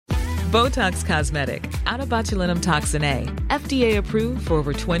Botox Cosmetic, out of botulinum toxin A, FDA approved for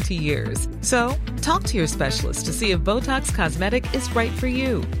over 20 years. So, talk to your specialist to see if Botox Cosmetic is right for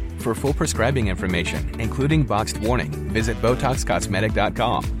you. For full prescribing information, including boxed warning, visit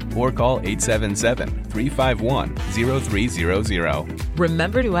BotoxCosmetic.com or call 877-351-0300.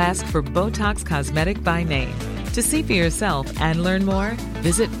 Remember to ask for Botox Cosmetic by name. To see for yourself and learn more,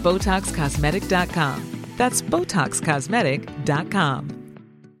 visit BotoxCosmetic.com. That's BotoxCosmetic.com.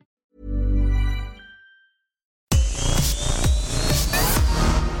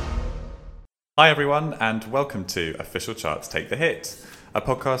 Hi everyone, and welcome to Official Charts Take the Hit, a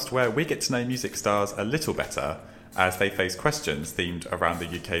podcast where we get to know music stars a little better as they face questions themed around the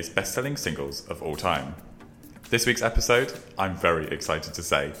UK's best-selling singles of all time. This week's episode, I'm very excited to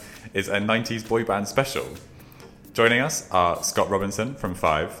say, is a 90s boy band special. Joining us are Scott Robinson from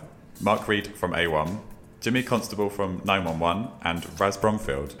Five, Mark Reed from A1, Jimmy Constable from 911, and Raz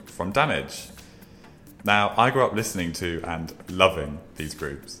Bromfield from Damage. Now, I grew up listening to and loving these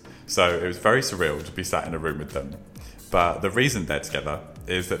groups, so it was very surreal to be sat in a room with them. But the reason they're together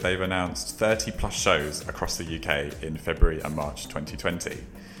is that they've announced 30 plus shows across the UK in February and March 2020.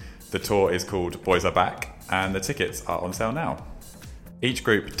 The tour is called Boys Are Back, and the tickets are on sale now. Each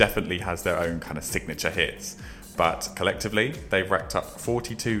group definitely has their own kind of signature hits, but collectively they've racked up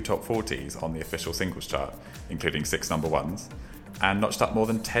 42 top 40s on the official singles chart, including 6 number ones, and notched up more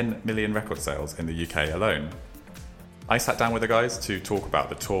than 10 million record sales in the UK alone. I sat down with the guys to talk about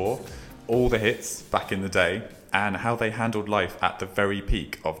the tour, all the hits back in the day, and how they handled life at the very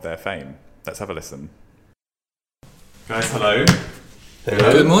peak of their fame. Let's have a listen. Guys, hello.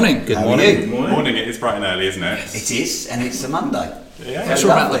 Hello. Good morning. Good morning. Good morning. It is bright and early, isn't it? It is, and it's a Monday. Yeah. It's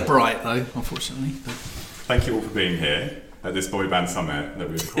all about the bright, though, unfortunately. Thank you all for being here at this boy band summit that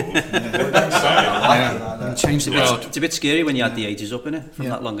we've called. Change the world. It's a bit scary when you add the ages up in it from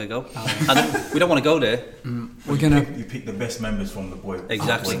that long ago, and we don't want to go there. You pick the best members from the boy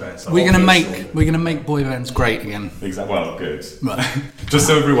band. So we're gonna make boy bands great again. Exactly. Well, good. Right. Just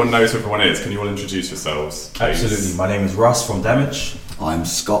so everyone knows who everyone is, can you all introduce yourselves, please? Absolutely. My name is Russ from Damage. I'm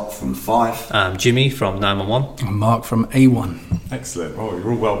Scott from Five. I'm Jimmy from 911. I'm Mark from A1. Excellent. Oh,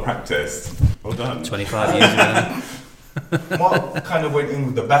 you're all well practiced. Well done. 25 years ago. Mark kind of went in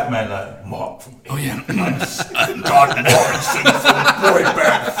with the Batman, like Mark from Oh yeah. John Morrison from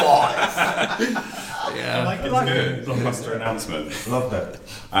Boyband 5. I like it. It's good. Blockbuster announcement. Love that.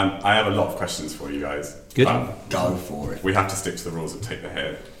 I have a lot of questions for you guys. Good. Go for it. We have to stick to the rules of Take the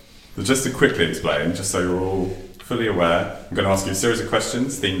Hit. So just to quickly explain, just so you're all fully aware, I'm going to ask you a series of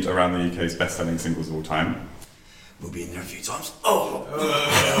questions themed around the UK's best-selling singles of all time. We'll be in there a few times. I'm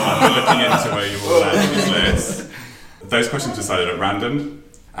looking into where you all land on this list. Those questions decided at random,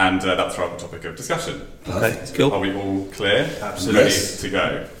 and that's our topic of discussion. Okay, cool. Are we all clear? Absolutely. Ready to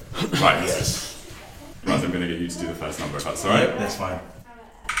go? Right. Yes. Right, I'm going to get you to do the first number, if that's all right. Yep, that's fine.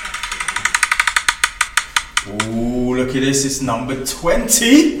 Ooh, look at this. It's number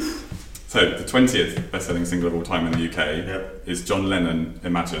 20. So, the 20th best-selling single of all time in the UK is John Lennon,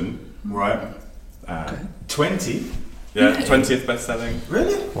 Imagine. Right. 20? Yeah, 20th best-selling.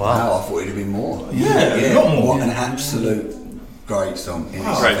 Really? Wow, I thought it'd be more. Yeah, a lot more. What an absolute great song. It's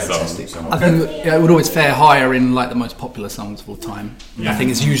a Great fantastic song. I think it would always fare higher in like the most popular songs of all time. I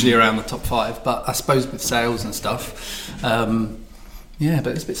think it's usually around the top 5, but I suppose with sales and stuff, but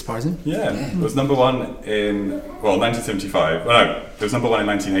it's a bit surprising. Yeah, it was number one in 1975. Well, no, it was number one in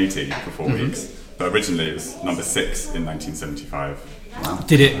 1980 for 4 weeks, but originally it was number 6 in 1975. Wow.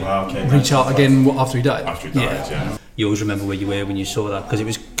 Did it reach out again after he died? After he died, yeah. You always remember where you were when you saw that, because it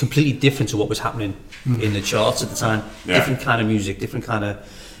was completely different to what was happening in the charts at the time. Yeah. Different kind of music, different kind of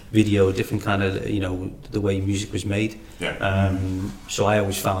video, different kind of, the way music was made. Yeah. So I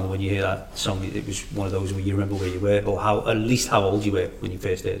always found when you hear that song, it was one of those where you remember where you were, or at least how old you were when you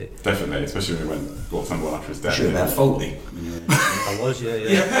first heard it. Definitely, especially when it went number one after his death. Sure, about 40. I was, yeah.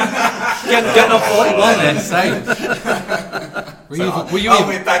 Getting off 41 then. Same.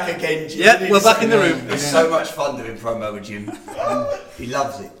 We're back again, Jim. Yeah, we're back in the room. It's so much fun doing promo with Jim. He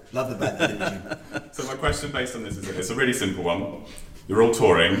loves it. Love the band, doesn't he, Jim? So my question based on this is it's a really simple one. You're all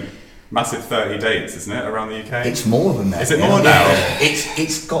touring. Massive 30 dates, isn't it, around the UK? It's more than that. Is it more now?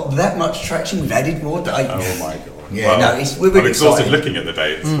 It's got that much traction. We've added more dates. Oh my god. Yeah, we're really I'm exhausted excited. looking at the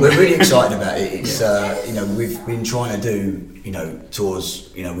dates. We're really excited about it. It's we've been trying to do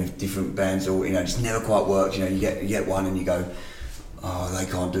tours with different bands, or it's never quite worked. You get one and you go, oh, they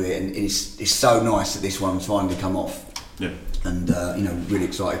can't do it, and it's so nice that this one's finally come off. Yeah. And really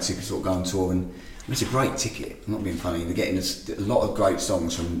excited to sort of go on tour, and it's a great ticket. I'm not being funny. They're getting a lot of great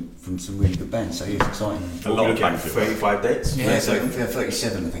songs from some really good bands. So it's exciting. A lot of like 35 dates. Yeah, so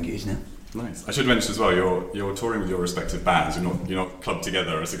 37 I think it is now. Nice. I should mention as well, you're touring with your respective bands. You're not clubbed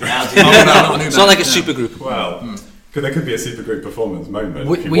together as a group. It's not like a super group. Well, there could be a super group performance moment.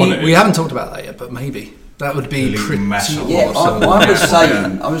 We haven't talked about that yet, but maybe that would be pretty awesome. Yeah, I was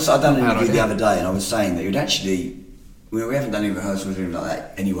saying, I done an interview the other day, and I was saying that you'd actually. We haven't done any rehearsals or anything like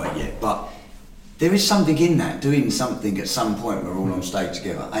that anyway yet, but there is something in that, doing something at some point we're all on stage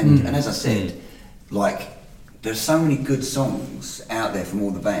together. And as I said, like, there's so many good songs out there from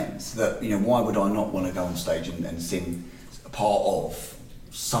all the bands that, why would I not want to go on stage and sing a part of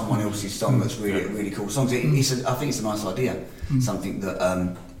someone else's song that's really cool songs? I think it's a nice idea, something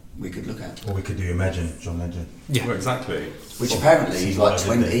that we could look at. Or we could do Imagine, John Legend. Yeah, well, exactly. Which apparently is like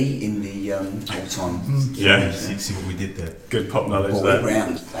 20 in the all-time. Yeah. See what we did there. Good pop knowledge there.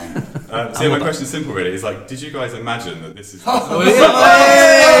 Round, so my question is simple, really. It's like, did you guys imagine that this is?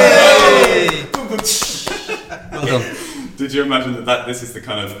 Did you imagine that this is the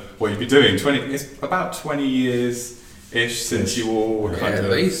kind of what you'd be doing? It's about 20 years ish since you all kind of.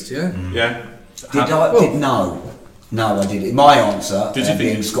 At least, yeah. Yeah. No, I did. My answer, did you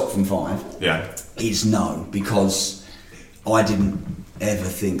being Scott from Five, is no, because I didn't ever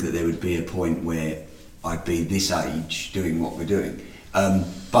think that there would be a point where I'd be this age doing what we're doing.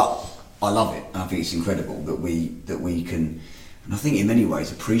 But I love it, and I think it's incredible that we can, and I think in many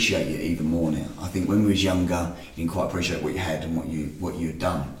ways appreciate it even more now. I think when we was younger, you didn't quite appreciate what you had and what you had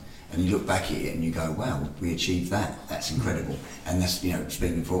done. And you look back at it and you go, wow, we achieved that. That's incredible. And that's,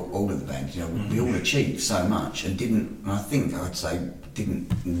 speaking for all of the bands, we all achieved so much and didn't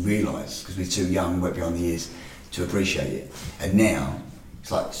realise, because we're too young, wet behind the ears, to appreciate it. And now,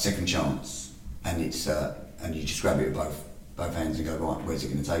 it's like second chance, and it's and you just grab it with both hands and go, right, where's it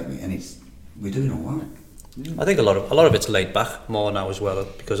going to take me? And we're doing all right. I think a lot of it's laid back more now as well,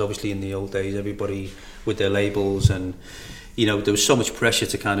 because obviously in the old days everybody with their labels, and there was so much pressure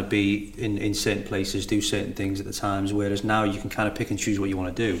to kind of be in certain places, do certain things at the times, whereas now you can kind of pick and choose what you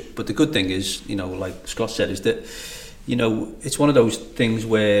want to do. But the good thing is, like Scott said, is that it's one of those things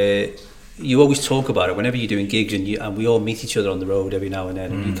where you always talk about it whenever you're doing gigs, and we all meet each other on the road every now and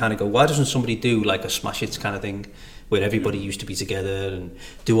then, and you kind of go, why doesn't somebody do like a smash hits kind of thing, where everybody used to be together and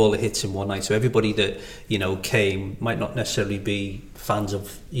do all the hits in one night, so everybody that came might not necessarily be fans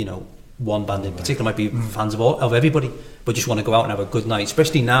of one band in particular, might be fans of everybody, but just want to go out and have a good night.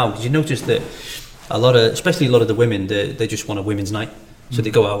 Especially now, because you notice that especially a lot of the women, they just want a women's night. So they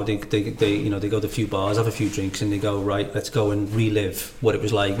go out, they go to a few bars, have a few drinks, and they go, right, let's go and relive what it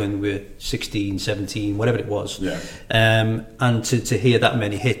was like when we were 16, 17, whatever it was. Yeah. And to hear that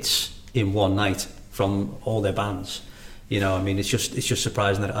many hits in one night from all their bands, it's just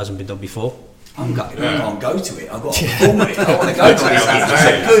surprising that it hasn't been done before. I can't go to it. I've got to perform it. I want to go to it. It's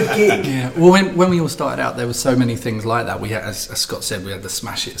a good gig. Yeah. Well, when we all started out, there were so many things like that. We had, as Scott said, we had the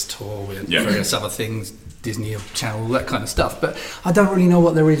Smash Hits tour, we had various other things, Disney Channel, all that kind of stuff. But I don't really know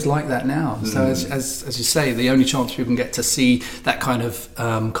what there is like that now. So as you say, the only chance people can get to see that kind of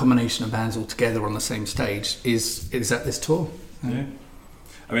combination of bands all together on the same stage is at this tour. Yeah.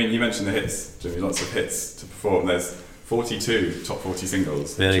 I mean, you mentioned the hits, Jimmy. Lots of hits to perform. There's 42 top 40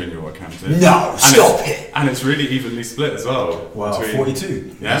 singles between your account. No, stop it! And it's really evenly split as well. Wow,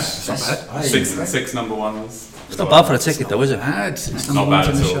 42? Yeah. That's not bad. Six number ones. It's not bad for a ticket though, is it? It's not bad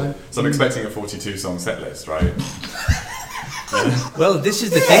at all. So I'm expecting a 42 song set list, right? Well, this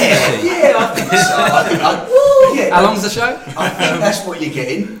is the thing. Yeah, I think so. How long's the show? I think that's what you're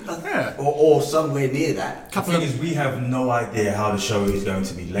getting, or somewhere near that. The thing is, we have no idea how the show is going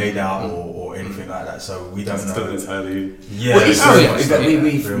to be laid out or anything like that, so we don't know. Still it's early. Yeah,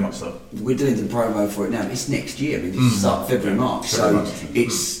 very much so. We're doing the promo for it now. It's next year. It's start February, March. So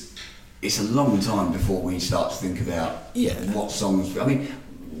it's a long time before we start to think about what songs. I mean,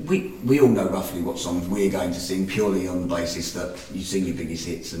 we all know roughly what songs we're going to sing, purely on the basis that you sing your biggest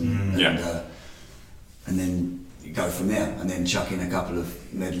hits and then you go from there, and then chuck in a couple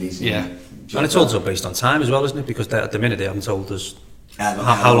of medleys. And it's also based on time as well, isn't it? Because at the minute they haven't told us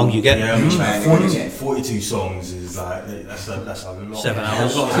how long you get. Yeah, 42 songs is like that's a lot. 7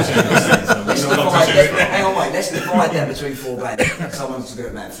 hours. Hang on, wait. Let's divide that between four bands. Someone's good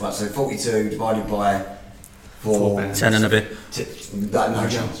at maths, right? So 42 divided by 4. 10 and a bit. No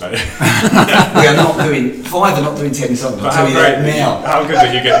chance. We are not doing 5. Are not doing 10 songs. But how good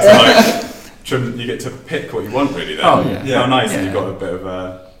that you get to you get to pick what you want, really. Then. Oh yeah. How nice that you've got a bit of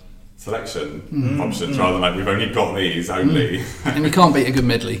a selection options rather than like we've only got these only. And you can't beat a good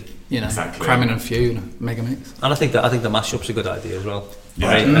medley. cramming a few in a mega mix. And I think the mashup's a good idea as well. Yeah.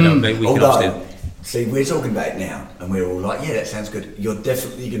 I know we can obviously. See, we're talking about it now, and we're all like, yeah, that sounds good. You're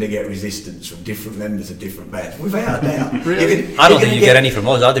definitely going to get resistance from different members of different bands, without doubt. Really? I don't think you get any from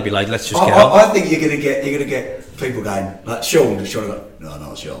us. I'd be like, let's just get on. I think you're going to get people going like Sean like, no,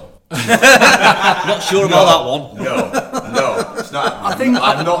 not sure. Not sure about that one. No, it's not.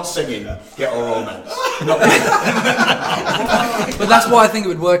 I'm not singing Get a Romance. But that's why I think it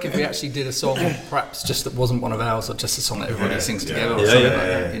would work if we actually did a song, perhaps just that wasn't one of ours, or just a song that everybody sings together, or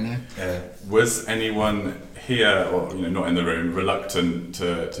something like that. Was anyone here, or not in the room, reluctant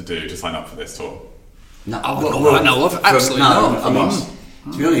to sign up for this tour? No, I know of. Absolutely not. From us.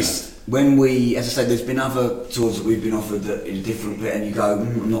 To be honest, when we, as I said, there's been other tours that we've been offered that is different, and you go,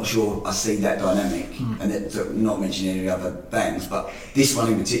 I'm not sure I see that dynamic, and not mentioning any other bands, but this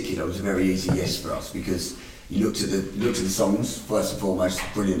one in particular was a very easy yes for us, because you looked at the songs, first and foremost,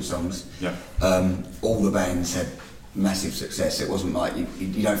 brilliant songs. Yeah. All the bands had massive success. It wasn't like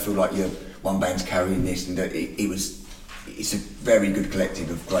you don't feel like one band's carrying this, and it's a very good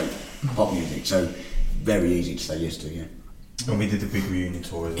collective of great pop music. So very easy to say yes to. Yeah. And we did a big reunion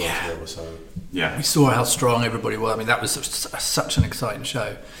tour as well together, so we saw how strong everybody was. I mean, that was such an exciting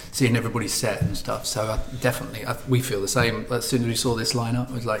show, seeing everybody set and stuff. So we feel the same. As soon as we saw this lineup,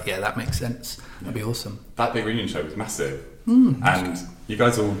 it was like, yeah, that makes sense. That'd be awesome. That big reunion show was massive, and you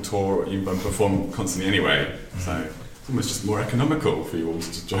guys all tour, you perform constantly anyway. So it's almost just more economical for you all to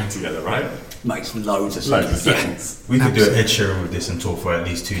just join together, right? Makes loads of sense. We could do an Ed Sheeran with this and tour for at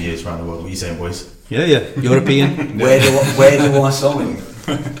least 2 years around the world. What are you saying, boys? Yeah, European. Where do I sign?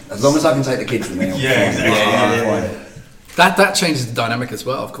 As long as I can take the kids with me. Exactly. That changes the dynamic as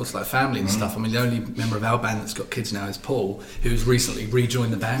well, of course, like family and stuff. I mean, the only member of our band that's got kids now is Paul, who's recently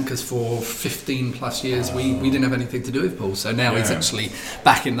rejoined the band, because for 15 plus years we didn't have anything to do with Paul. So now he's actually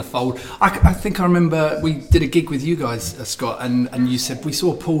back in the fold. I think I remember we did a gig with you guys, Scott, and you said we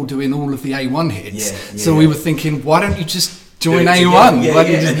saw Paul doing all of the A1 hits. So we were thinking, why don't you just join A1?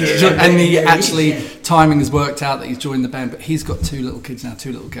 Timing has worked out that he's joined the band, but he's got 2 little kids now,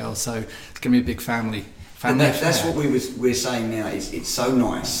 2 little girls, so it's going to be a big family. And that's what we're saying now. It's so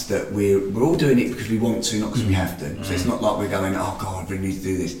nice that we're all doing it because we want to, not because we have to. So it's not like we're going, oh God, we need to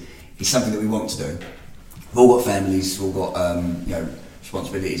do this. It's something that we want to do. We've all got families, we've all got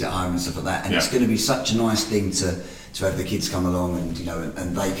responsibilities at home and stuff like that. And it's going to be such a nice thing to have the kids come along and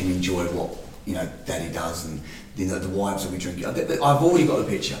and they can enjoy what Daddy does, and the wives will be drinking. I've already got a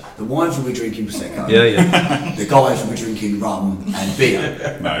picture. The wives will be drinking prosecco. The guys will be drinking rum and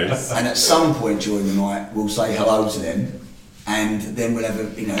beer. Nice. And at some point during the night, we'll say hello to them, and then we'll have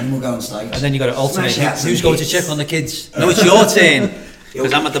then we'll go on stage. And then you got to alternate. Who's going to check on the kids? No, it's your turn.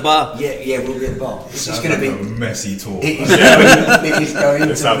 Because I'm at the bar. Yeah, we'll be at the bar. It's going to be a messy tour. It is going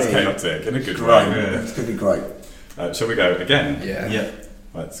it sounds chaotic in a good way. It's going to be great. Shall we go again? Yeah.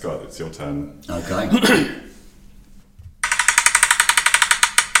 Right, Scott, it's your turn. Okay.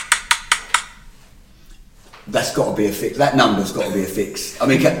 That's got to be a fix. That number's got to be a fix. I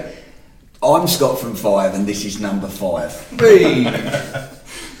mean, I'm Scott from 5, and this is number 5.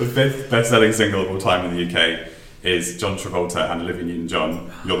 The 5th best-selling single of all time in the UK is John Travolta and Olivia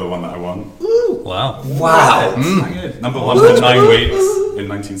Newton-John, You're the One That I Want. Ooh. Wow. Number 1 for 9 weeks in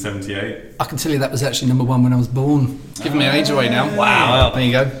 1978. I can tell you that was actually number 1 when I was born. Giving my age away now. Wow. There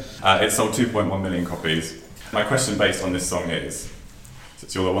you go. It sold 2.1 million copies. My question based on this song is,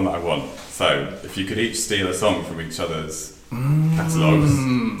 it's You're the One That I Want. So, if you could each steal a song from each other's catalogues,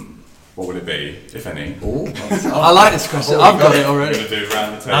 what would it be, if any? I like this question. I've got it already. We're going to do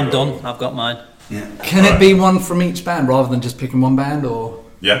around the table. I'm done. I've got mine. Yeah. Can it be one from each band rather than just picking one band, or?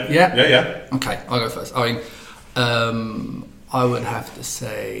 Yeah. Okay, I'll go first. I mean, I would have to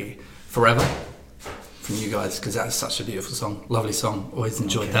say Forever from you guys, because that's such a beautiful song, lovely song. Always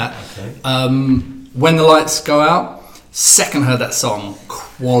enjoyed that. Okay. When the Lights Go Out. Second heard that song,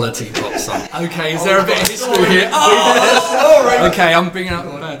 quality pop song. Okay, is there a bit of history here? Sorry. Okay, I'm bringing out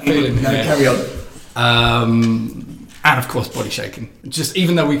the bad feeling. No, carry on. And of course, Body Shaking. Just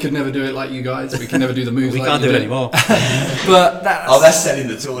even though we could never do it like you guys, we can never do the moves. We like can't do it anymore. But that's selling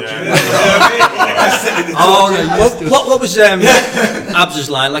the torch. What was Abs's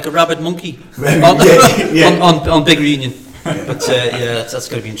line? Like a rabid monkey on Big Reunion. But that's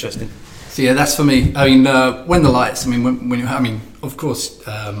going to be interesting. So yeah, that's for me. I mean, When the Lights. I mean, when of course,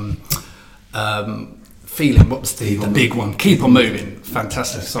 Feeling. What was the big one? Keep on Moving.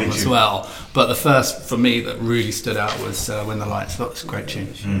 Fantastic song as well. But the first for me that really stood out was When the Lights. That was a great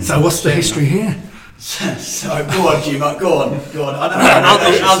tune. So what's the history here? So go on, Jim. Go on.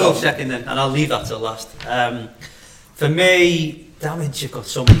 I'll go second then, and I'll leave that till last. For me, Damage have got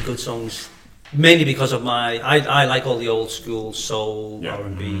so many good songs. Mainly because of I like all the old school soul,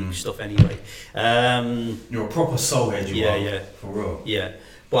 R&B stuff anyway. You're a proper soul head, you are. Yeah. For real. Yeah.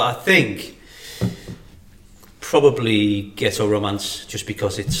 But I think probably Ghetto Romance, just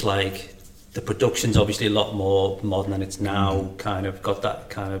because it's like the production's obviously a lot more modern than it's now, kind of got that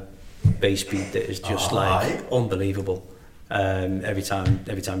kind of bass beat that is just like unbelievable. Every time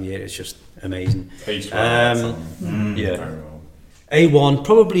you hear it, it's just amazing. Yeah. A1,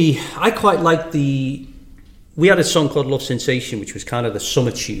 probably, I quite like we had a song called Love Sensation, which was kind of the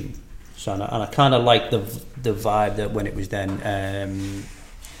summer tune. So, and I kind of like the vibe that when it was then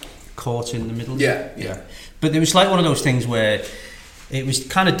Caught in the Middle. Yeah. But it was like one of those things where it was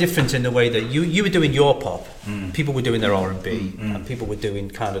kind of different in the way that you were doing your pop, people were doing their R&B, and people were doing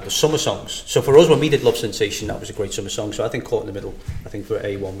kind of the summer songs. So for us, when we did Love Sensation, that was a great summer song. So I think Caught in the Middle, I think for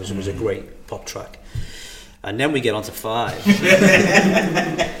A1 was a great pop track. And then we get on to 5.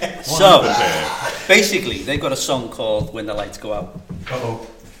 So basically, they've got a song called When the Lights Go Out.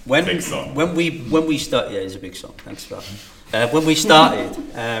 Big song. When we start, yeah, it's a big song. Thanks for that. When we started,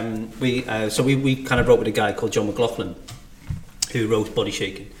 we kind of wrote with a guy called John McLaughlin, who wrote Body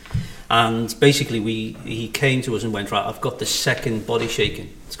Shaking, and basically he came to us and went, right, I've got the second Body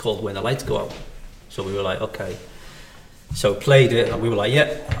Shaking. It's called When the Lights Go Out. So we were like, okay. So played it, and we were like,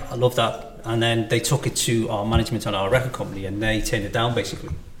 yeah, I love that. And then they took it to our management on our record company, and they turned it down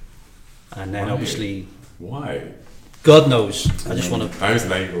basically. And then obviously, why? God knows. I just want to those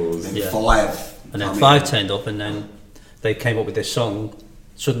labels. And Yeah. 5. And then 5 turned up, and then they came up with this song.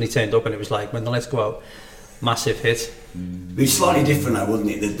 Suddenly turned up, and it was like When the Lights Go Out, massive hit. It was slightly different though, wasn't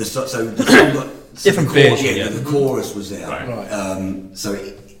it? So the song got Different version, yeah. The chorus was there, Right. so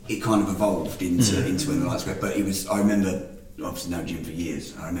it kind of evolved into When the Lights Go Out. But it was, I remember, obviously known Jim for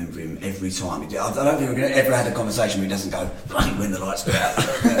years. I remember him every time. I don't think we've ever had a conversation where he doesn't go, bloody When the Lights Go Out.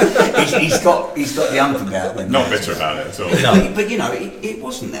 he's got the ump about it. Not bitter about it at all. No. But you know, it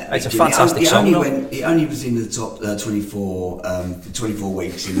wasn't that. It's a big. fantastic song. It only was in the top 24 for 24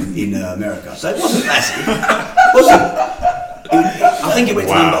 weeks in America, so it wasn't massive. I think it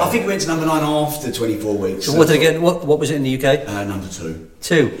went to number 9 after 24 weeks. So what did it get? What was it in the UK? Number 2.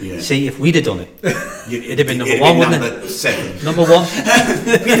 2. Yeah. See, if we'd have done it, it'd have been number It'd 1, been wouldn't number it? 7. Number 1.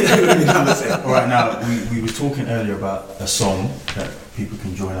 Number 7. All right, now we were talking earlier about a song that people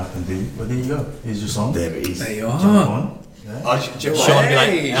can join up and do. Well, there you go. Here's your song. There it is. There you Jump are. on. Yeah. Sean would be like,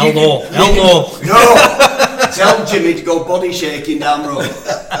 Hey, Hello. No! Tell Jimmy to go body shaking down the road.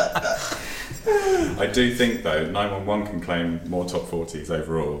 I do think though 911 can claim more top 40s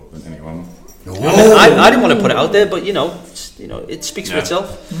overall than anyone. I didn't want to put it out there, but you know, it speaks for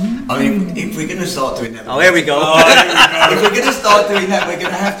itself. I mean, if we're going to start doing that... Oh, here we go. If we're going to start doing that, we're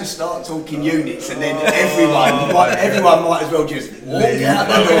going to have to start talking units, and then everyone might as well just walk out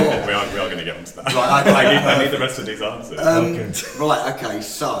the door. We are going to get onto that. Right, okay. I need the rest of these answers. Right, okay,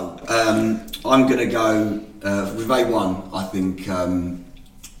 so I'm going to go with A1. I think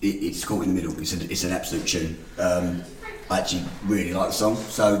it's Caught in the Middle. It's an absolute tune. I actually really like the song,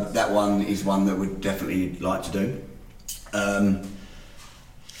 so that one is one that we'd definitely like to do.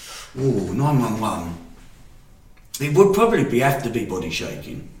 911. It would probably have to be Body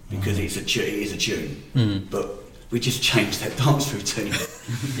Shaking because it is a tune, but we just changed that dance routine.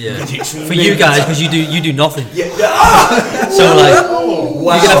 Yeah. For you guys, because you do nothing. Yeah. So like,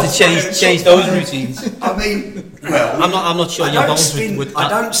 Wow. you're gonna have to change those routines. I mean, well, I'm not sure your bones would. I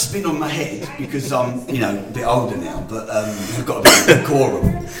don't spin on my head because I'm, a bit older now, but I've got a bit of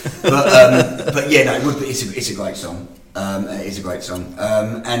decorum. But yeah, no, it would be. It's a great song. It is a great song.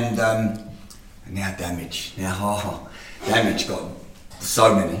 And now Damage. Now, Damage got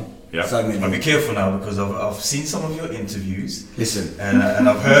so many. Yeah. So many. But be careful now because I've seen some of your interviews. Listen. And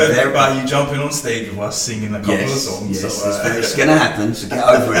I've heard about you jumping on stage with us singing a couple of songs. Yes, so, it's going to happen, so get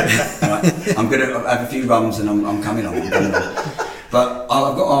over it. Right. I'm going to have a few rums and I'm coming on. But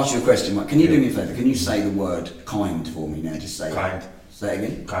I've got to ask you a question, Mike. Can you do me a favour? Can you say the word kind for me now? Just say Kind. it. Say it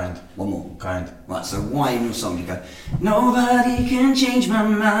again. Kind. One more. Kind. Right, so why in your song you go, nobody can change my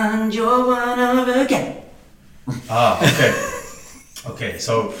mind, you're one of a kind. Okay. Okay,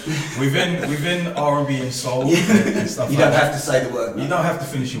 so within R&B and soul and stuff You like don't that, have to say the word. you don't have to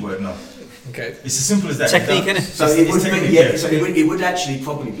finish your word, no. Okay. It's as simple as that. Technique, You don't- innit? So it would technique, be, yeah. so it would actually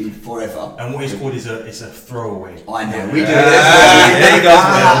probably be forever. And what it's called is a throwaway. I know, we do it. There you go.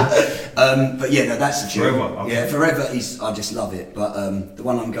 But yeah, no, that's a tune. Forever, okay. Yeah, Forever is, I just love it. But the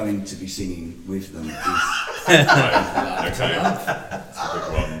one I'm going to be singing with them is Okay. That's a big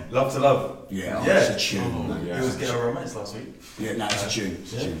one. Love to Love. yeah, Yeah. it's a tune. It was Get a Romance last week. Yeah, no, it's a tune.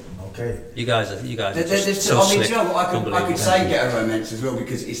 It's a tune. Okay. You guys are There's, just so I mean, slick. do you know what? I could Unbelievable. say Get a Romance as well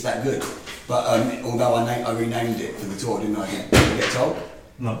because it's that good. But although I renamed it for the tour, didn't I? Get told?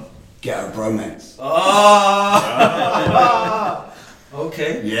 No. Get a Bromance.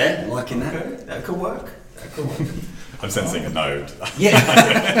 Okay. Yeah, liking that. Okay. That could work. I'm sensing a node.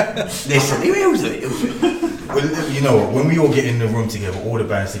 Yeah. Listen, he'll do it. Well, you know, when we all get in the room together, all the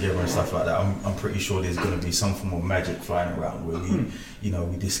bands together and stuff like that, I'm pretty sure there's going to be some form of magic flying around where we,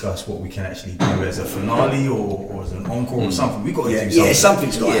 we discuss what we can actually do as a finale or as an encore or something. We got to do something. Yeah,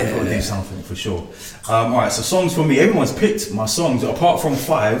 something's got to We've got to do something for sure. All right, so songs for me. Everyone's picked my songs apart from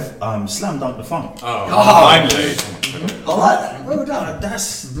 5. Slam Dunk the Funk. Finally. I like that. Well done.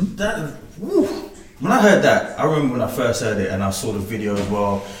 That. Woo. When I heard that, I remember when I first heard it and I saw the video as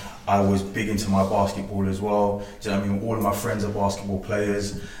well. I was big into my basketball as well. Do you know what I mean? All of my friends are basketball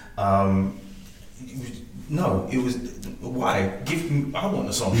players. It was why? Give me. I want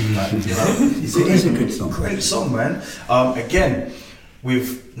the song. Like, you know? It is a good song. Great song, man. Again,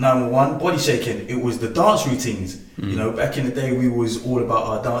 with 911 Body Shaking, it was the dance routines. You know, back in the day, we was all about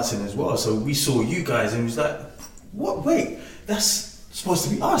our dancing as well. So we saw you guys and it was like, what? Wait, that's supposed to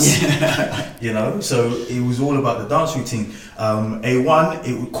be us. You know, so it was all about the dance routine. A1,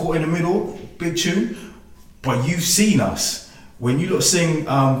 it was Caught in the Middle, big tune, but you've seen us. When you lot sing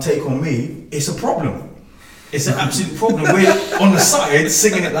Take On Me, it's a problem. It's an absolute problem. We're on the side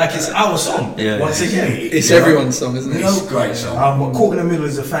singing it like it's our song. Once again, It's everyone's song, isn't it? It's a great song. but Caught in the Middle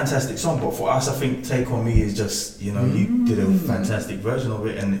is a fantastic song, but for us, I think Take On Me is just, you did a fantastic version of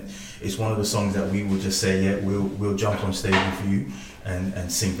it, and it's one of the songs that we would just say, yeah, we'll jump on stage for you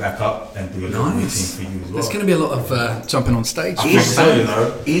and sing back up and do a little routine for you as well. There's going to be a lot of jumping on stage.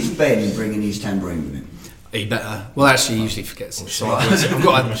 Is Ben bringing his tambourine with him? He better. Well, actually, he usually forgets. So I've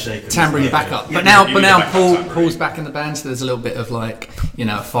got a Shaker. tambourine backup. But now Paul's back in the band, so there's a little bit of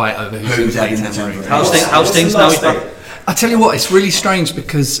a fight over who's having playing the tambourine. tambourine? How's things now? He's back. I tell you what, it's really strange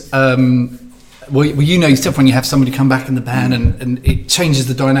because, yourself when you have somebody come back in the band and it changes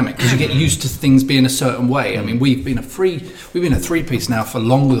the dynamic because you get used to things being a certain way. I mean, we've been a three-piece now for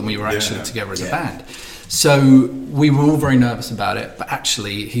longer than we were actually together as a band. So we were all very nervous about it, but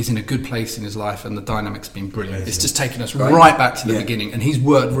actually he's in a good place in his life and the dynamic's been brilliant. It's just taken us right back to the beginning, and he's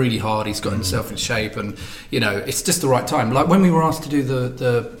worked really hard. He's got himself in shape, and it's just the right time. Like when we were asked to do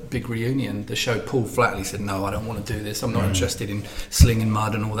the big reunion, the show, Paul flatly said, no, I don't want to do this. I'm not interested in slinging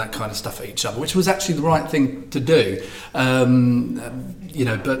mud and all that kind of stuff at each other, which was actually the right thing to do.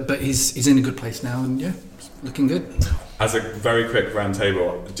 But he's in a good place now, and looking good. As a very quick round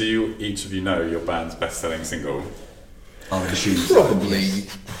table, do you each of you know your band's best-selling single? I would assume Probably.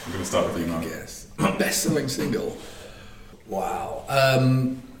 I'm going to start with you, Mark. Yes. My best-selling single. Wow.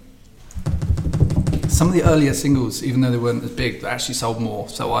 Some of the earlier singles, even though they weren't as big, they actually sold more.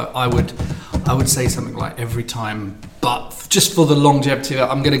 So I would say something like Every Time, but just for the longevity,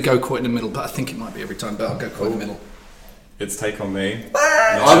 I'm going to go Caught in the Middle, but I think it might be Every Time, but I'll go Caught in the Middle. It's Take On Me.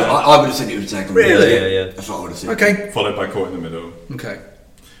 I would have said it would take on me. Really? Yeah. That's what I would have said. Okay. Followed by Caught in the Middle. Okay.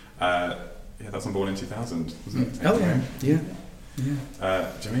 That's on Born in 2000, wasn't it? Oh,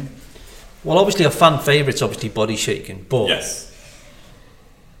 yeah. Jimmy? Well, obviously, a fan favourite's obviously Body Shaking, but Yes.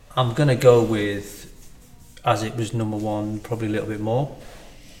 I'm going to go with, as it was number 1, probably a little bit more.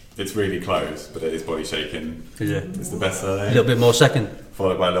 It's really close, but it is Body Shaking. Is it? It's the best selling. A little bit more second.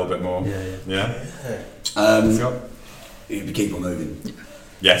 Followed by a little bit more. Yeah. Scott? You keep on moving.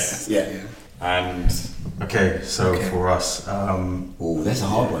 Yes. Yeah. And Okay, so for us, That's a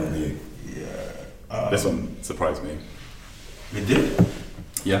hard one for you. this one surprised me. we did.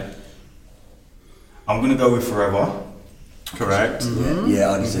 Yeah. I'm gonna go with Forever Correct.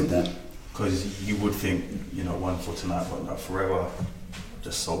 Yeah, I just said that. because you would think, One for Tonight, but no, Forever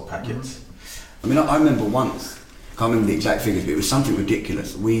just sold packets. I mean, I remember once. I can't remember the exact figures, but it was something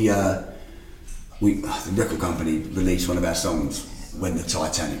ridiculous. The record company released one of our songs when the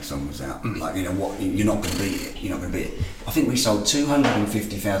Titanic song was out. Like, you're not going to beat it. You're not going to beat it. I think we sold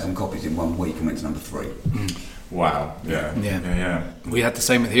 250,000 copies in 1 week and went to number 3. Wow. Yeah. We had the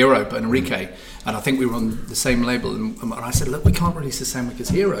same with Hero, but Enrique, and I think we were on the same label. And I said, look, we can't release the same week as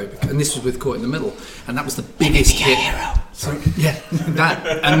Hero, and this was with Caught in the Middle, and that was the biggest hit. Hero. So that,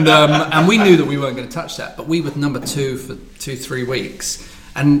 and we knew that we weren't going to touch that, but we were number 2 for 2-3 weeks.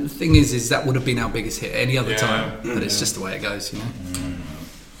 And the thing is that would have been our biggest hit any other time, but it's just the way it goes,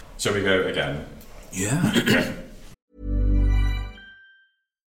 Shall we go again? Yeah.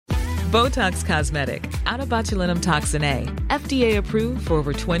 Botox Cosmetic, out of botulinum toxin A, FDA approved for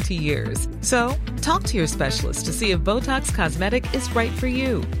over 20 years. So, talk to your specialist to see if Botox Cosmetic is right for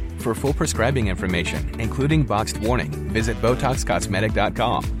you. For full prescribing information, including boxed warning, visit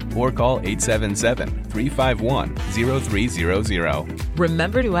BotoxCosmetic.com or call 877-351-0300.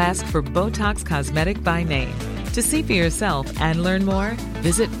 Remember to ask for Botox Cosmetic by name. To see for yourself and learn more,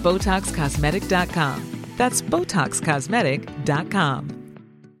 visit BotoxCosmetic.com. That's BotoxCosmetic.com.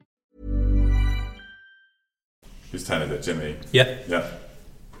 Whose turn is it, Jimmy? Yeah. Yeah.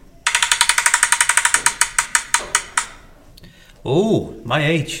 Oh, my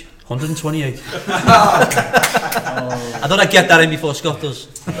age, 128. I thought I'd get that in before Scott does.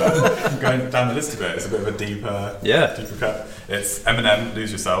 Going down the list a bit, it's a bit of a deeper cut. It's Eminem,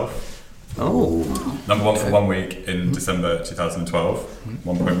 Lose Yourself. Oh. Number one for 1 week in December 2012.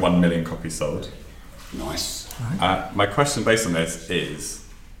 1.1 million copies sold. Nice. My question based on this is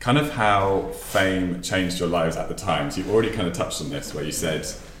kind of how fame changed your lives at the time. So you've already kind of touched on this, where you said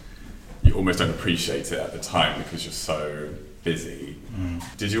you almost don't appreciate it at the time because you're so busy.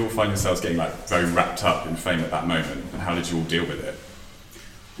 Did you all find yourselves getting like very wrapped up in fame at that moment, and how did you all deal with it?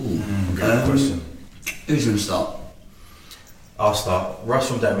 Good question. Who's going to start? I'll start. Rush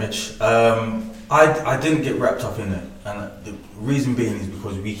from Damage. I didn't get wrapped up in it, and the reason being is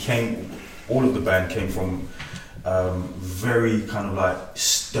because all of the band came from very kind of like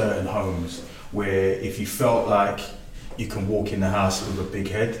stern homes, where if you felt like you can walk in the house with a big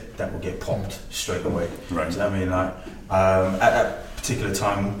head, that will get popped straight away. Right. So I mean, like at that particular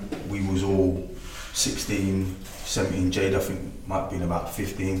time, we was all 16, 17. Jade, I think, might have been about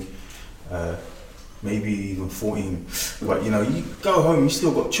 15. Maybe even 14, but you know, you go home, you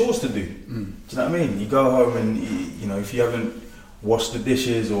still got chores to do. Do you know what I mean? You go home and you know, if you haven't washed the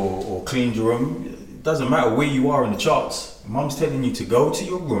dishes or cleaned your room, it doesn't matter where you are in the charts. Mum's telling you to go to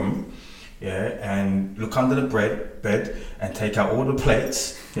your room, and look under the bed and take out all the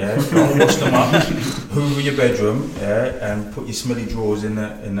plates, go and wash them up, hoover your bedroom, and put your smelly drawers in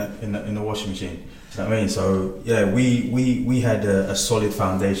the washing machine. Do you know what I mean? So we had a solid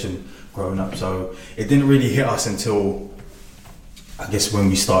foundation growing up, so it didn't really hit us until I guess when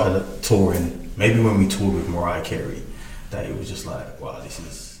we started touring, maybe when we toured with Mariah Carey, that it was just like, wow, this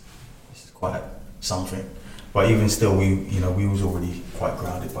is quite something. But even still, we was already quite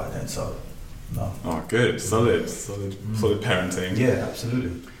grounded by then, so no. Oh, good, solid parenting. Yeah,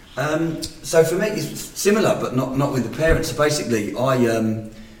 absolutely. So for me, it's similar, but not with the parents. So basically,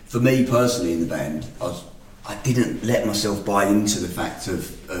 for me personally in the band, I didn't let myself buy into the fact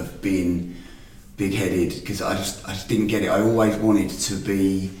of being big-headed, because I just didn't get it. I always wanted to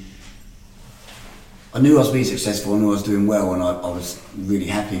be. I knew I was being successful. I knew I was doing well, and I was really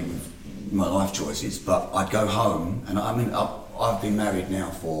happy with my life choices. But I'd go home, and I mean, I've been married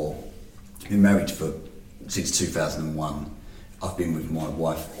since 2001. I've been with my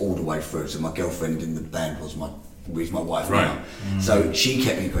wife all the way through. So my girlfriend in the band was my wife now. So she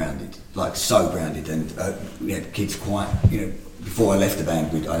kept me grounded, like so grounded, and we had kids quite, before I left the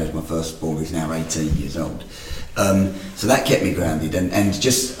band, I had my firstborn, who's now 18 years old. So that kept me grounded, and I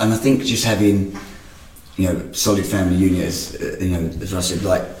think just having, solid family unit, as I said,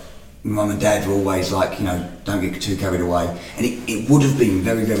 like mum and dad were always like, don't get too carried away, and it would have been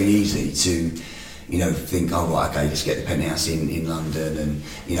very, very easy to, think, oh right, okay, let's get the penthouse in London, and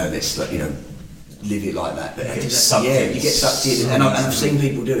let's live it like that. But you get sucked in, and I've seen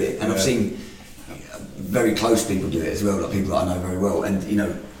people do it, and I've seen very close people do it as well, like people that I know very well, and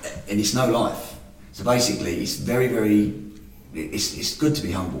and it's no life. So basically, it's very, very, it's good to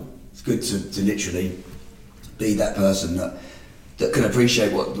be humble. It's good to literally be that person that can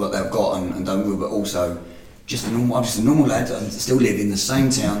appreciate what they've got and don't will, but also I'm just a normal lad. I still live in the same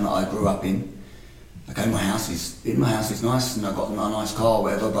town that I grew up in. Okay, my house is nice, and I've got a nice car or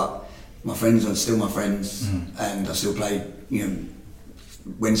whatever, but my friends are still my friends, and I still play,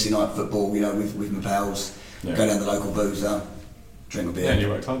 Wednesday night football, with my pals, go down the local boozer, drink a beer. Yeah, and you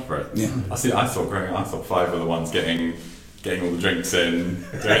worked hard for it. Yeah. I thought growing up, 5 were the ones getting all the drinks in,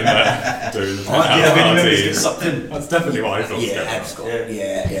 doing the parties. Get sucked in. That's definitely what I thought. Ab's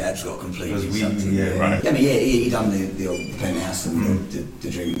got completely sucked in. Right. I mean, he done the old penthouse and the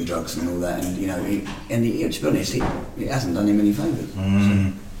drink, the drugs and all that, and to be honest, it hasn't done him any favours.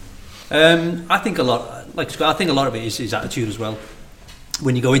 I think a lot of it is attitude as well.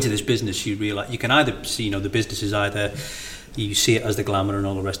 When you go into this business, you realise you can either see, the business is either you see it as the glamour and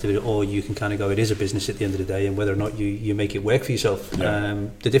all the rest of it, or you can kind of go, it is a business at the end of the day, and whether or not you make it work for yourself. Yeah.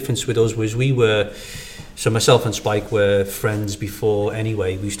 The difference with us was myself and Spike were friends before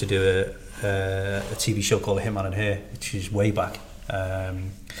anyway. We used to do a TV show called A Hitman and Her, which is way back.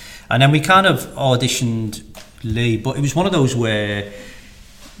 And then we kind of auditioned Lee, but it was one of those where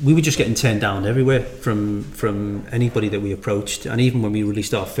we were just getting turned down everywhere from anybody that we approached. And even when we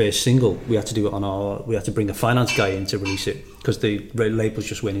released our first single, we had to do it we had to bring a finance guy in to release it because the labels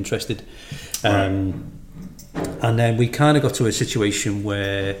just weren't interested. And then we kind of got to a situation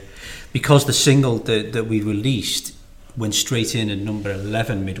where, because the single that we released went straight in at number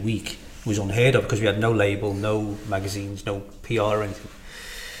 11 midweek, was unheard of because we had no label, no magazines, no PR or anything.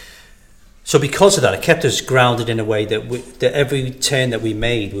 So because of that, it kept us grounded in a way that every turn that we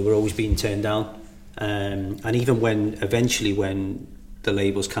made, we were always being turned down. And even when the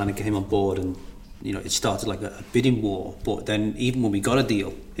labels kind of came on board and, you know, it started like a bidding war. But then even when we got a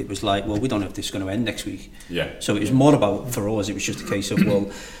deal, it was like, well, we don't know if this is going to end next week. Yeah. So it was more about, for us, it was just a case of,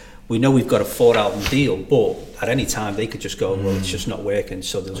 well, we know we've got a 4-album deal, but at any time they could just go, well, it's just not working,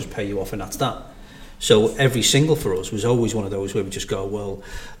 so they'll just pay you off and that's that. So every single for us was always one of those where we just go, well,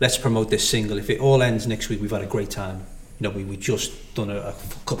 let's promote this single. If it all ends next week, we've had a great time. You know, we just done a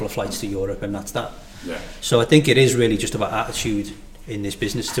couple of flights to Europe and that's that. Yeah. So I think it is really just about attitude in this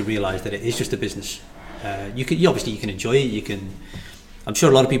business, to realise that it is just a business. You can enjoy it. I'm sure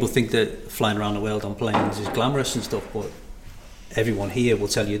a lot of people think that flying around the world on planes is glamorous and stuff, but everyone here will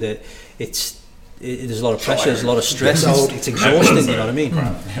tell you that there's a lot of pressure, there's a lot of stress, it's exhausting, you know what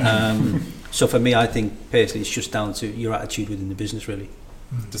I mean? So for me, I think personally it's just down to your attitude within the business, really.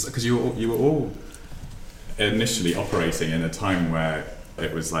 Just because you were all initially operating in a time where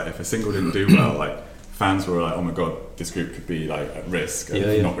it was like, if a single didn't do well, like fans were like, oh my god, this group could be like at risk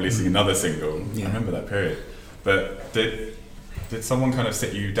of not releasing another single. I remember that period. But did someone kind of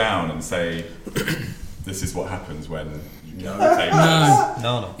sit you down and say, this is what happens when No.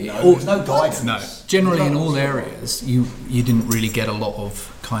 There's no guidance. No. Generally, in all areas, you didn't really get a lot of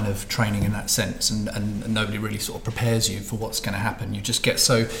kind of training in that sense, and nobody really sort of prepares you for what's going to happen. You just get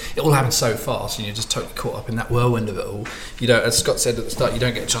it all happens so fast, and you're just totally caught up in that whirlwind of it all. You know, as Scott said at the start, you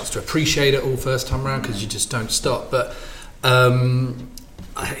don't get a chance to appreciate it all first time around because you just don't stop. But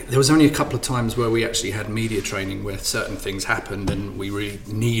there was only a couple of times where we actually had media training where certain things happened and we really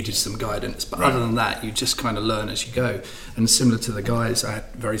needed some guidance. But other than that, you just kind of learn as you go. And similar to the guys, I had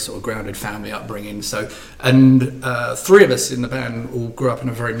very sort of grounded family upbringing. And 3 of us in the band all grew up in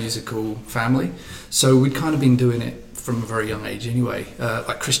a very musical family. So we'd kind of been doing it from a very young age anyway.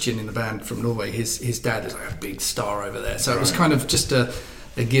 Like Christian in the band from Norway, his dad is like a big star over there. So it was kind of just a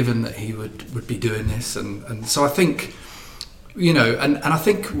given that he would be doing this. And so I think, you know, and I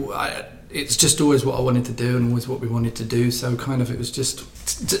think it's just always what I wanted to do and always what we wanted to do. So kind of it was just,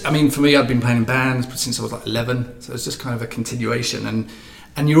 I mean, for me, I'd been playing in bands since I was like 11. So it's just kind of a continuation.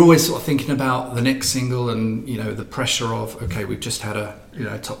 And you're always sort of thinking about the next single and, you know, the pressure of, okay, we've just had a, you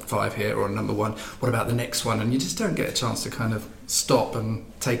know, top 5 here or a number 1. What about the next one? And you just don't get a chance to kind of stop and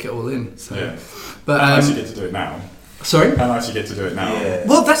take it all in. So, yeah. But how nice you get to do it now. Sorry? How nice you get to do it now. Yeah.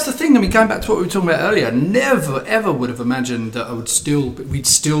 Well, that's the thing. I mean, going back to what we were talking about earlier, never ever would have imagined that we'd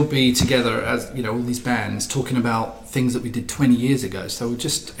still be together as, you know, all these bands talking about things that we did 20 years ago. So we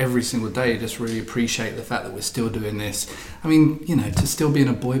just every single day just really appreciate the fact that we're still doing this. I mean, you know, to still be in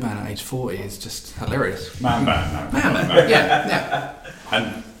a boy band at age 40 is just hilarious. Man band. Yeah.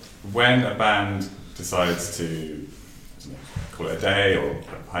 And when a band decides to call it a day or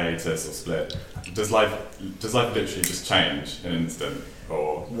a hiatus or split, does life literally just change in an instant?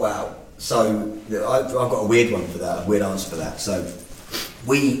 Or Wow. So I've got a weird one for that, a weird answer for that. So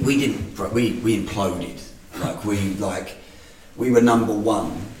we imploded. We were number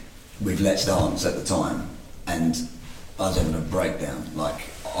 1 with Let's Dance at the time, and I was having a breakdown. Like,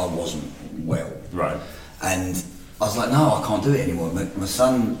 I wasn't well. right. And I was like, no, I can't do it anymore. My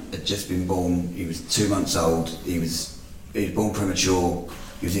son had just been born. He was 2 months old. He was born premature.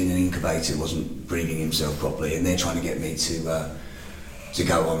 He was in an incubator, wasn't breathing himself properly, and they're trying to get me to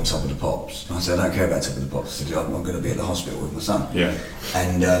go on Top of the Pops. And I said, I don't care about Top of the Pops. I said, I'm going to be at the hospital with my son. Yeah.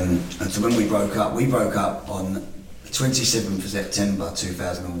 And so when we broke up on the 27th of September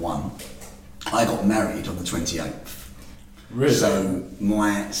 2001. I got married on the 28th. Really? So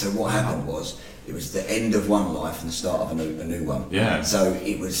what happened was, it was the end of one life and the start of a new one. Yeah. So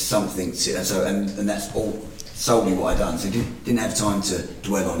it was something and that's all solely what I'd done. So didn't have time to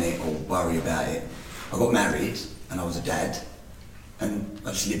dwell on it or worry about it. I got married and I was a dad, and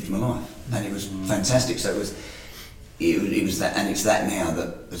I just lived my life, and it was fantastic. So it was that, and it's that now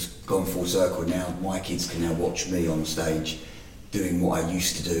that has gone full circle. Now my kids can now watch me on stage doing what I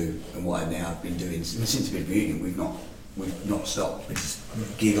used to do and what I now have been doing since the reunion. We've not stopped. It's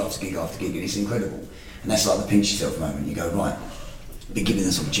gig after gig after gig, and it's incredible. And that's like the pinch yourself moment. You go, right, be given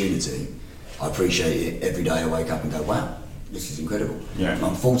this opportunity. I appreciate it. Every day I wake up and go, wow, this is incredible. Yeah.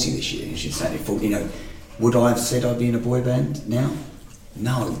 I'm 40 this year, and she's saying 40. You know, would I have said I'd be in a boy band now?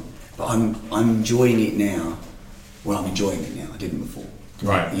 No, but I'm enjoying it now. Well, I'm enjoying it now. I didn't before.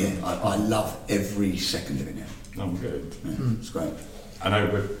 Right. Yeah, I love every second of it now. Oh, good. Yeah, it's great. I know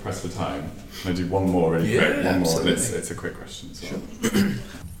we're pressed for time. Can I do one more really quick? One absolutely. more. It's a quick question. So. Sure.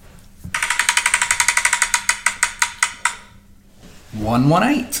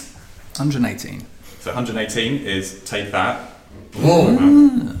 118. So 118 is Take That.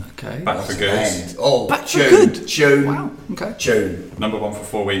 Whoa. Okay. Back for Good. And, oh, Back for tune, Good. Tune. Wow. Okay. Tune. Number 1 for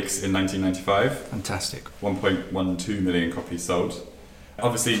 4 weeks in 1995. Fantastic. 1.12 million copies sold.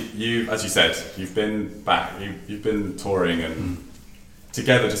 Obviously, you, as you said, you've been back. You've been touring and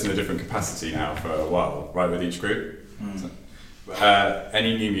together, just in a different capacity now for a while, right? With each group. So,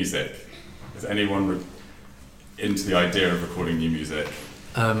 any new music? Is anyone into the idea of recording new music?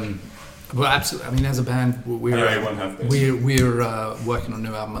 Well, absolutely. I mean, as a band, we're working on a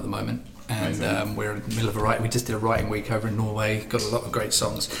new album at the moment, and we're in the middle of a writing. We just did a writing week over in Norway. Got a lot of great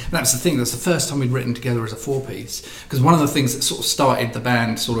songs, and that's the thing. That's the first time we'd written together as a 4-piece. Because one of the things that sort of started the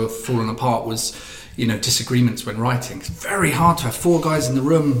band sort of falling apart was, you know, disagreements when writing. It's very hard to have 4 guys in the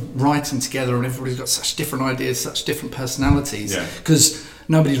room writing together, and everybody's got such different ideas, such different personalities. Because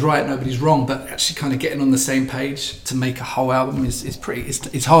nobody's right, nobody's wrong, but actually kind of getting on the same page to make a whole album is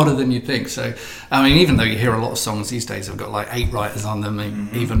it's harder than you think. So, I mean, even though you hear a lot of songs these days have got like 8 writers on them,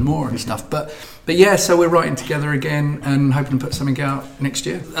 even more and stuff. But yeah, so we're writing together again and hoping to put something out next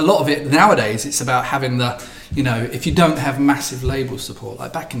year. A lot of it nowadays, it's about having the, you know, if you don't have massive label support,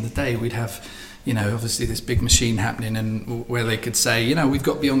 like back in the day, we'd have, you know, obviously this big machine happening, and where they could say, you know, we've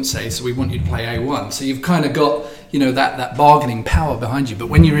got Beyonce, so we want you to play A1. So you've kind of got, you know, that bargaining power behind you. But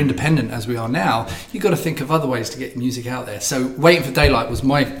when you're independent, as we are now, you've got to think of other ways to get music out there. So Waiting for Daylight was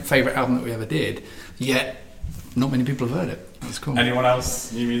my favourite album that we ever did, yet not many people have heard it. It's cool. Anyone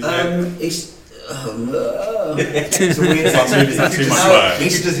else? New music? It's a weird That's too much work.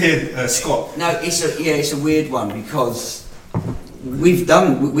 You could just hear Scott. No, it's a weird one because we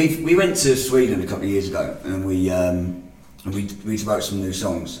went to Sweden a couple of years ago, and we wrote some new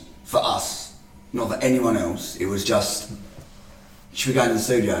songs for us, not for anyone else. It was just, should we go into the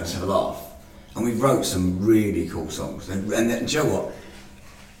studio and just have a laugh? And we wrote some really cool songs, and do you know what?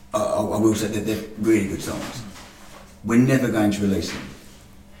 I will say that they're really good songs. We're never going to release them,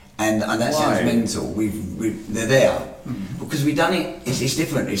 and that sounds mental. They're there because we've done it. It's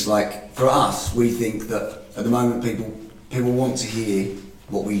different. It's like, for us, we think that at the moment people want to hear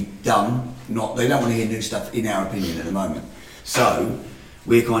what we've done. They don't want to hear new stuff, in our opinion, at the moment. So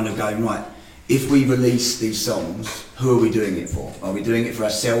we're kind of going, right, if we release these songs, who are we doing it for? Are we doing it for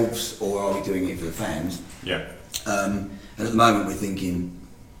ourselves, or are we doing it for the fans? Yeah. And at the moment we're thinking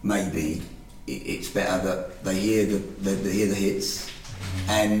maybe it's better that they hear the hits,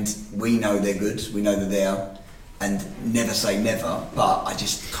 and we know they're good, we know they're there, and never say never, but I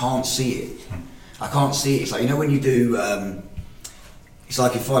just can't see it. I can't see it. It's like, you know, when you do, it's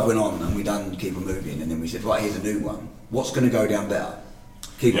like if I went on and we done Keep On Moving, and then we said, right, here's a new one. What's going to go down better?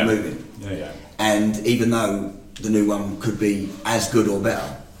 Keep On Moving. Yeah. And even though the new one could be as good or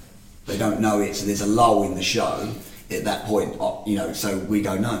better, they don't know it. So there's a lull in the show at that point. You know, so we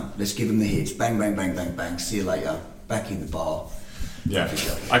go, no, let's give them the hits. Bang, bang, bang, bang, bang. See you later. Back in the bar. Yeah.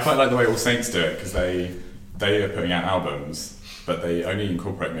 I quite like the way All Saints do it, because they are putting out albums, but they only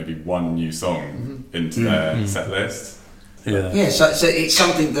incorporate maybe one new song into their set list. Yeah, so it's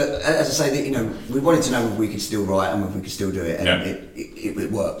something that, as I say, that, you know, we wanted to know if we could still write and if we could still do it, and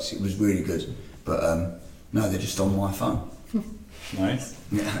it worked. It was really good, but no, they're just on my phone. Nice.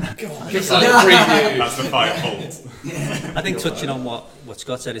 Yeah. That's the 5-volt. Yeah. I think touching on what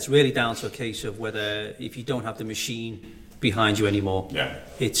Scott said, it's really down to a case of whether, if you don't have the machine behind you anymore,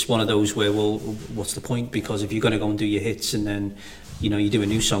 it's one of those where, well, what's the point? Because if you're going to go and do your hits and then, you know, you do a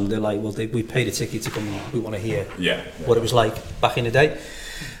new song, they're like, well, we paid a ticket to come, we want to hear what it was like back in the day.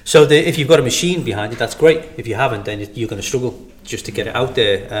 So if you've got a machine behind it, that's great. If you haven't, then you're going to struggle just to get it out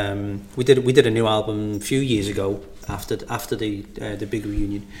there. We did a new album a few years ago after the big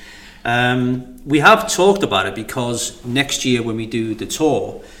reunion. We have talked about it because next year when we do the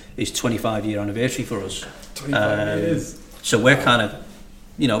tour is 25-year anniversary for us. 25 years. So we're kind of,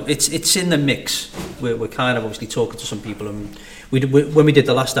 you know, it's in the mix. We're kind of obviously talking to some people, and when we did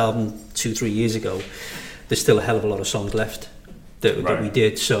the last album 2-3 years ago, there's still a hell of a lot of songs left that we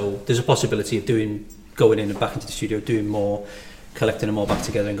did. So there's a possibility of going in and back into the studio, doing more, collecting them all back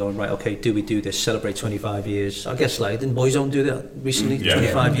together and going, right, okay, do we do this, celebrate 25 years? I guess, like, didn't Boyzone do that recently,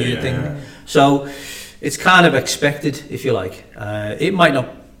 25-year thing? So it's kind of expected, if you like. It might not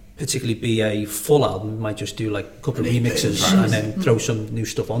particularly be a full album. We might just do like a couple of remixes and then throw some new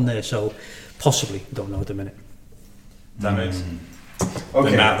stuff on there. So possibly, don't know at the minute. Damage.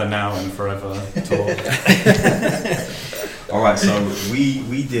 Okay. The now and forever tour. All right, so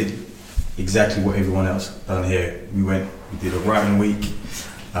we did exactly what everyone else done here. We did a writing week,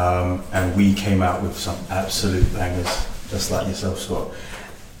 and we came out with some absolute bangers, just like yourself, Scott.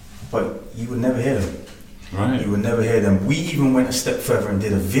 But you would never hear them. Right. You would never hear them. We even went a step further and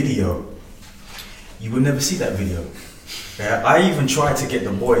did a video. You would never see that video. Yeah, I even tried to get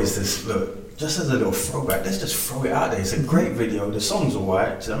the boys to look, just as a little throwback, let's just throw it out there. It's a great video. The song's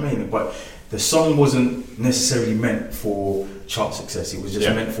alright, do you know what I mean? But the song wasn't necessarily meant for chart success. It was just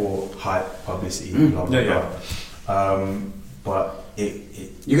meant for hype, publicity, blah, blah, blah. But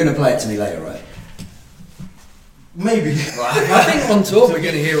You're going to play it to me later, right? Maybe. I think on tour we're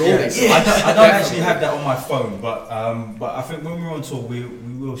going to hear all this. I don't actually have that on my phone, but I think when we're on tour we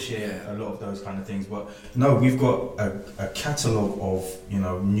will share a lot of those kind of things. But no, we've got a catalogue of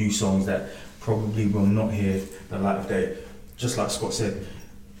new songs that probably will not hear the light of day. Just like Scott said,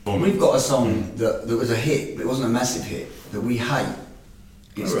 we've got a song that was a hit, but it wasn't a massive hit, that we hate.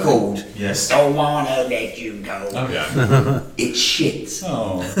 It's called Don't Wanna Let You Go. Oh yeah. It's shit.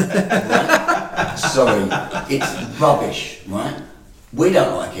 Oh. Right? Sorry, it's rubbish, right? We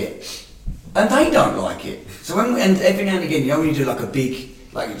don't like it, and they don't like it. So and every now and again, when you do like a big,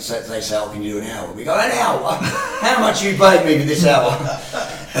 like they say, "Oh, can you do an hour?" We go, "An hour? How much you paid me for this hour?"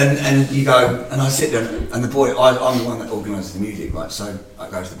 And you go, and I sit there, and the boy, I'm the one that organises the music, right? So I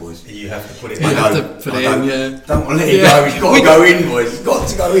go to the boys. you have to put it You in. have to put it in, Don't want to let it go. It's got to go in, boys. It's got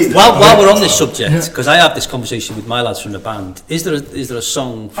to go in. While we're on this subject, because I have this conversation with my lads from the band, is there a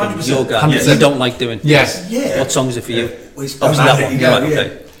song from 100%. your guys you don't like doing? Yes. Yeah. What song is it for you? Well, it's Obviously that one. you go, Right,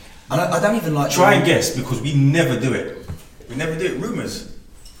 okay. And I don't even like. Try and guess, because we never do it. We never do it. Rumours.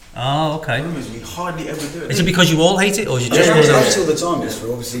 Oh, okay. Rumours. We hardly ever do it. Is it because you all hate it, or is it just Yeah, one of that's those? all the time. This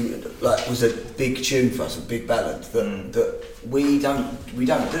obviously was a big tune for us, a big ballad that we don't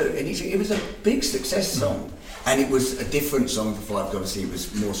do, and it was a big success song, and it was a different song for Five. Obviously, it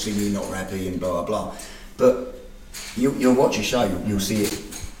was more singing, not rappy, and blah blah blah. But you'll watch a show, you'll see it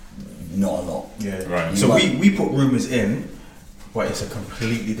not a lot. Yeah, right. So we put Rumours in, but it's a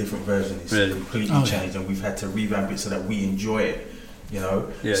completely different version. It's Really? completely changed, and we've had to revamp it so that we enjoy it.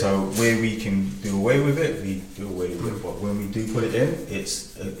 Yeah. So where we can do away with it, we do away with it. But when we do put it in,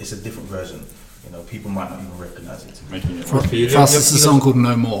 it's a different version. People might not even recognise it. Making it For us, it's a song called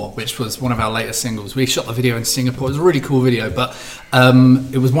No More, which was one of our latest singles. We shot the video in Singapore. It was a really cool video, but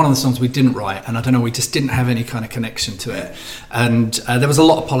it was one of the songs we didn't write, and I don't know, we just didn't have any kind of connection to it. And there was a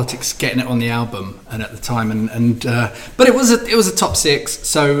lot of politics getting it on the album, and at the time, but it was a top 6.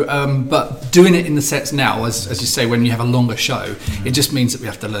 So, but doing it in the sets now, as you say, when you have a longer show, it just means that we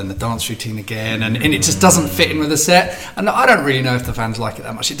have to learn the dance routine again, and it just doesn't fit in with the set. And I don't really know if the fans like it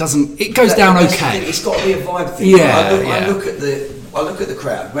that much. It doesn't. It goes down okay. It's got to be a vibe thing. I look at the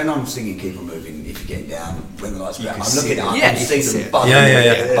crowd when I'm singing "Keep On Moving." If you're getting down, when the lights go, I'm looking up and see them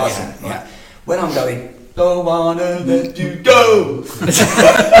buzzing. Buzzing. Right? When I'm going, don't wanna let you go.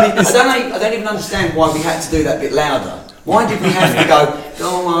 I don't even understand why we had to do that bit louder. Why did we have to go,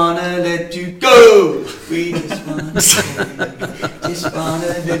 don't wanna let you go? We just wanna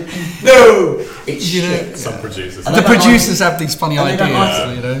let you know. It's shit. Some producers. The producers have these funny And they ideas. don't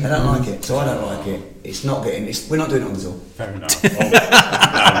like it. They don't like it, so I don't like it. It's not getting. We're not doing it on the tour. Fair enough. No.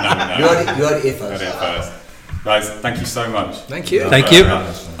 You heard it here first. Heard it first. Guys, thank you so much. Thank you. Thank you.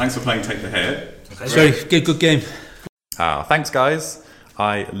 Thanks for playing Take the Hit. Sorry, good game. Thanks, guys.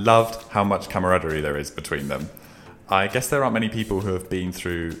 I loved how much camaraderie there is between them. I guess there aren't many people who have been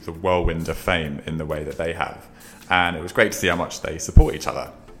through the whirlwind of fame in the way that they have, and it was great to see how much they support each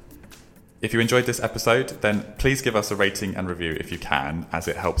other. If you enjoyed this episode, then please give us a rating and review if you can, as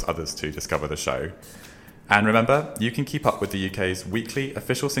it helps others to discover the show. And remember, you can keep up with the UK's weekly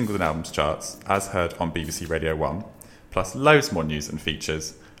official singles and albums charts, as heard on BBC Radio 1, plus loads more news and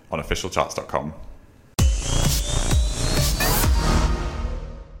features on officialcharts.com.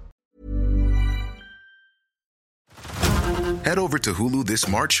 Head over to Hulu this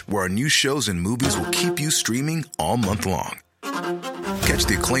March, where our new shows and movies will keep you streaming all month long. Catch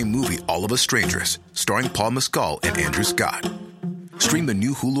the acclaimed movie All of Us Strangers, starring Paul Mescal and Andrew Scott. Stream the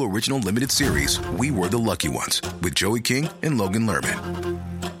new Hulu original limited series We Were the Lucky Ones with Joey King and Logan Lerman.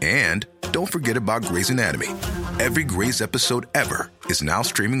 And don't forget about Grey's Anatomy. Every Grey's episode ever is now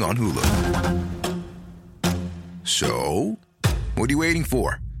streaming on Hulu. So, what are you waiting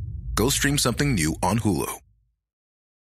for? Go stream something new on Hulu.